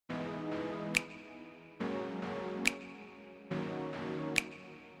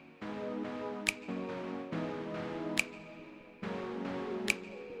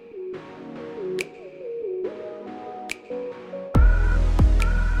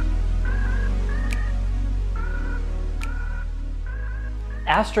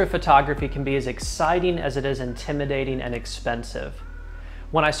Astrophotography can be as exciting as it is intimidating and expensive.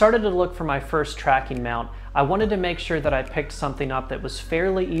 When I started to look for my first tracking mount, I wanted to make sure that I picked something up that was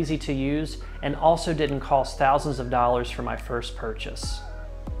fairly easy to use and also didn't cost thousands of dollars for my first purchase.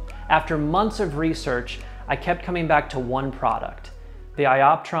 After months of research, I kept coming back to one product, the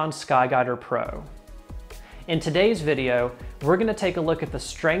Ioptron SkyGuider Pro. In today's video, we're going to take a look at the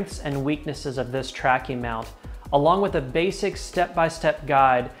strengths and weaknesses of this tracking mount, along with a basic step-by-step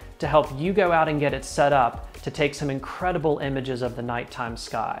guide to help you go out and get it set up to take some incredible images of the nighttime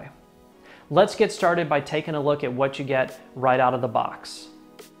sky. Let's get started by taking a look at what you get right out of the box.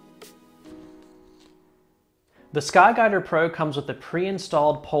 The SkyGuider Pro comes with a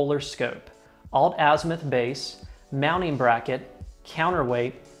pre-installed polar scope, alt-azimuth base, mounting bracket,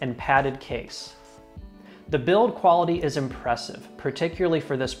 counterweight, and padded case. The build quality is impressive, particularly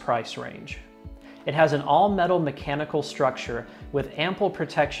for this price range. It has an all-metal mechanical structure with ample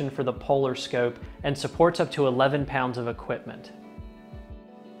protection for the polar scope and supports up to 11 pounds of equipment.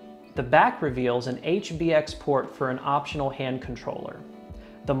 The back reveals an HBX port for an optional hand controller,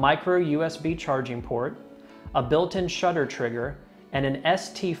 the micro USB charging port, a built-in shutter trigger, and an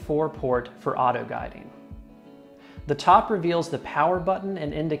ST4 port for auto guiding. The top reveals the power button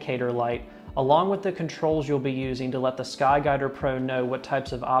and indicator light, along with the controls you'll be using to let the SkyGuider Pro know what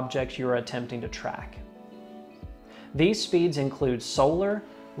types of objects you are attempting to track. These speeds include solar,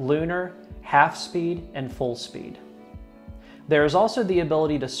 lunar, half speed, and full speed. There is also the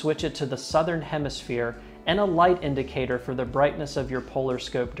ability to switch it to the southern hemisphere and a light indicator for the brightness of your polar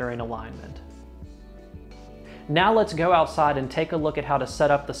scope during alignment. Now let's go outside and take a look at how to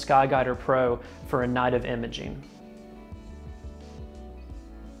set up the SkyGuider Pro for a night of imaging.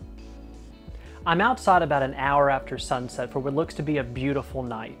 I'm outside about an hour after sunset for what looks to be a beautiful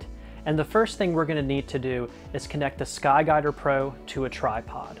night, and the first thing we're going to need to do is connect the SkyGuider Pro to a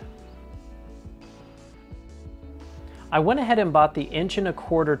tripod. I went ahead and bought the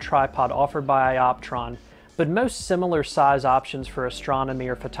 1.25" tripod offered by Ioptron, but most similar size options for astronomy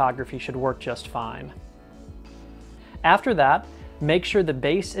or photography should work just fine. After that, make sure the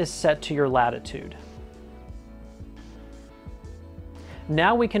base is set to your latitude.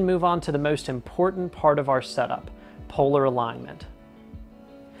 Now we can move on to the most important part of our setup, polar alignment.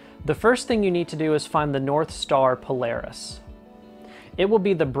 The first thing you need to do is find the North Star Polaris. It will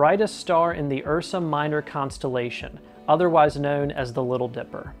be the brightest star in the Ursa Minor constellation, otherwise known as the Little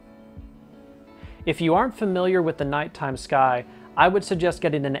Dipper. If you aren't familiar with the nighttime sky, I would suggest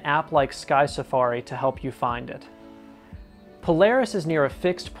getting an app like SkySafari to help you find it. Polaris is near a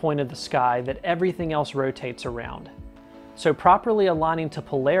fixed point of the sky that everything else rotates around. So properly aligning to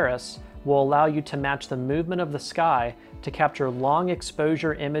Polaris will allow you to match the movement of the sky to capture long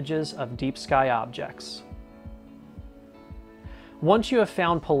exposure images of deep sky objects. Once you have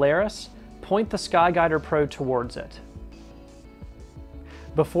found Polaris, point the SkyGuider Pro towards it.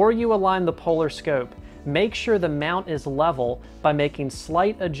 Before you align the polar scope, make sure the mount is level by making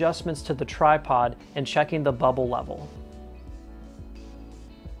slight adjustments to the tripod and checking the bubble level.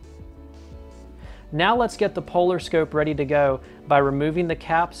 Now let's get the polar scope ready to go by removing the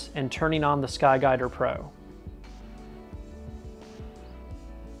caps and turning on the SkyGuider Pro.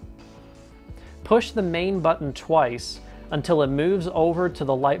 Push the main button twice until it moves over to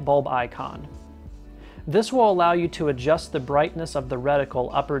the light bulb icon. This will allow you to adjust the brightness of the reticle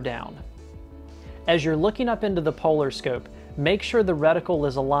up or down. As you're looking up into the polar scope, make sure the reticle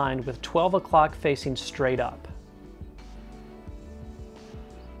is aligned with 12 o'clock facing straight up.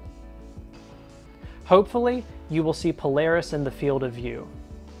 Hopefully, you will see Polaris in the field of view.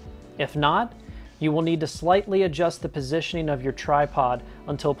 If not, you will need to slightly adjust the positioning of your tripod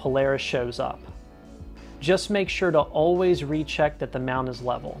until Polaris shows up. Just make sure to always recheck that the mount is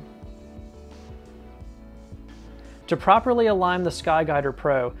level. To properly align the SkyGuider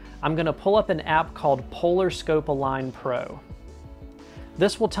Pro, I'm going to pull up an app called Polar Scope Align Pro.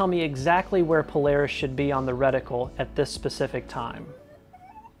 This will tell me exactly where Polaris should be on the reticle at this specific time.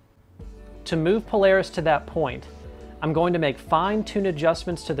 To move Polaris to that point, I'm going to make fine-tune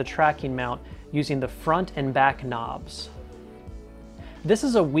adjustments to the tracking mount using the front and back knobs. This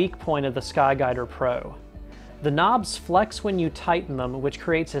is a weak point of the SkyGuider Pro. The knobs flex when you tighten them, which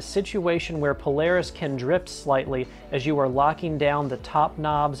creates a situation where Polaris can drift slightly as you are locking down the top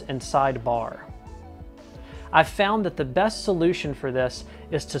knobs and side bar. I've found that the best solution for this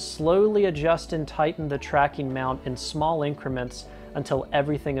is to slowly adjust and tighten the tracking mount in small increments until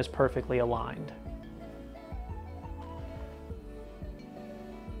everything is perfectly aligned.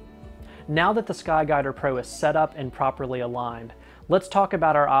 Now that the SkyGuider Pro is set up and properly aligned, let's talk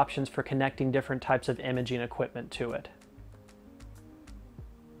about our options for connecting different types of imaging equipment to it.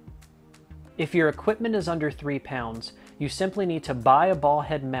 If your equipment is under 3 pounds, you simply need to buy a ball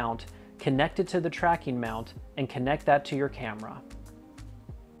head mount, connect it to the tracking mount, and connect that to your camera.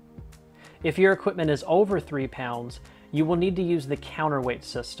 If your equipment is over 3 pounds, you will need to use the counterweight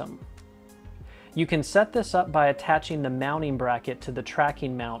system. You can set this up by attaching the mounting bracket to the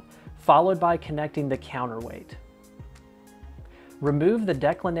tracking mount, followed by connecting the counterweight. Remove the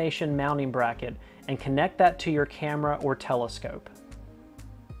declination mounting bracket and connect that to your camera or telescope.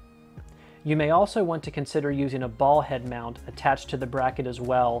 You may also want to consider using a ball head mount attached to the bracket as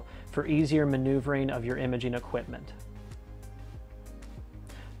well for easier maneuvering of your imaging equipment.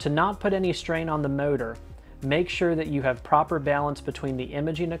 To not put any strain on the motor, make sure that you have proper balance between the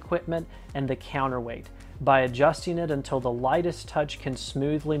imaging equipment and the counterweight by adjusting it until the lightest touch can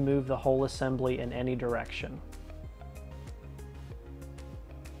smoothly move the whole assembly in any direction.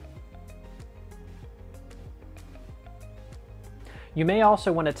 You may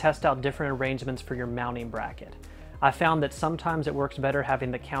also want to test out different arrangements for your mounting bracket. I found that sometimes it works better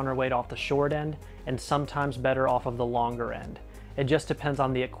having the counterweight off the short end and sometimes better off of the longer end. It just depends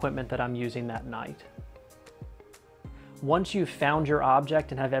on the equipment that I'm using that night. Once you've found your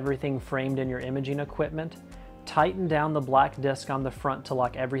object and have everything framed in your imaging equipment, tighten down the black disc on the front to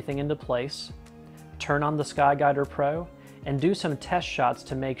lock everything into place, turn on the SkyGuider Pro, and do some test shots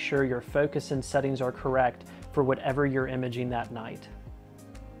to make sure your focus and settings are correct for whatever you're imaging that night.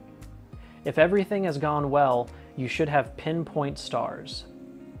 If everything has gone well, you should have pinpoint stars.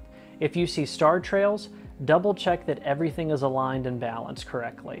 If you see star trails, double check that everything is aligned and balanced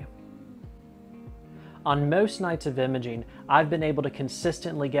correctly. On most nights of imaging, I've been able to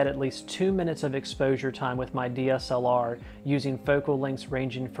consistently get at least 2 minutes of exposure time with my DSLR using focal lengths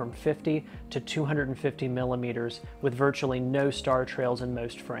ranging from 50 to 250 millimeters with virtually no star trails in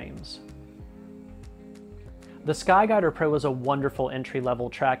most frames. The SkyGuider Pro is a wonderful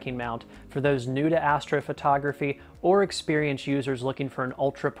entry-level tracking mount for those new to astrophotography or experienced users looking for an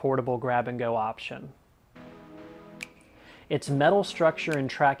ultra-portable grab-and-go option. Its metal structure and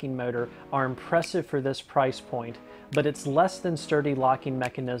tracking motor are impressive for this price point, but its less than sturdy locking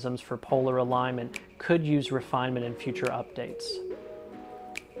mechanisms for polar alignment could use refinement in future updates.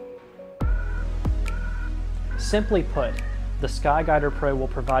 Simply put, the SkyGuider Pro will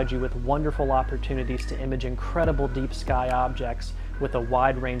provide you with wonderful opportunities to image incredible deep sky objects with a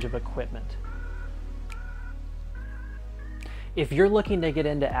wide range of equipment. If you're looking to get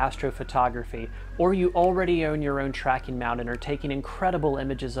into astrophotography, or you already own your own tracking mount and are taking incredible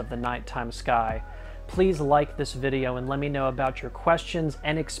images of the nighttime sky, please like this video and let me know about your questions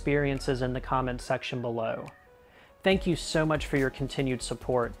and experiences in the comments section below. Thank you so much for your continued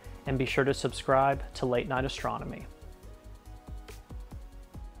support, and be sure to subscribe to Late Night Astronomy.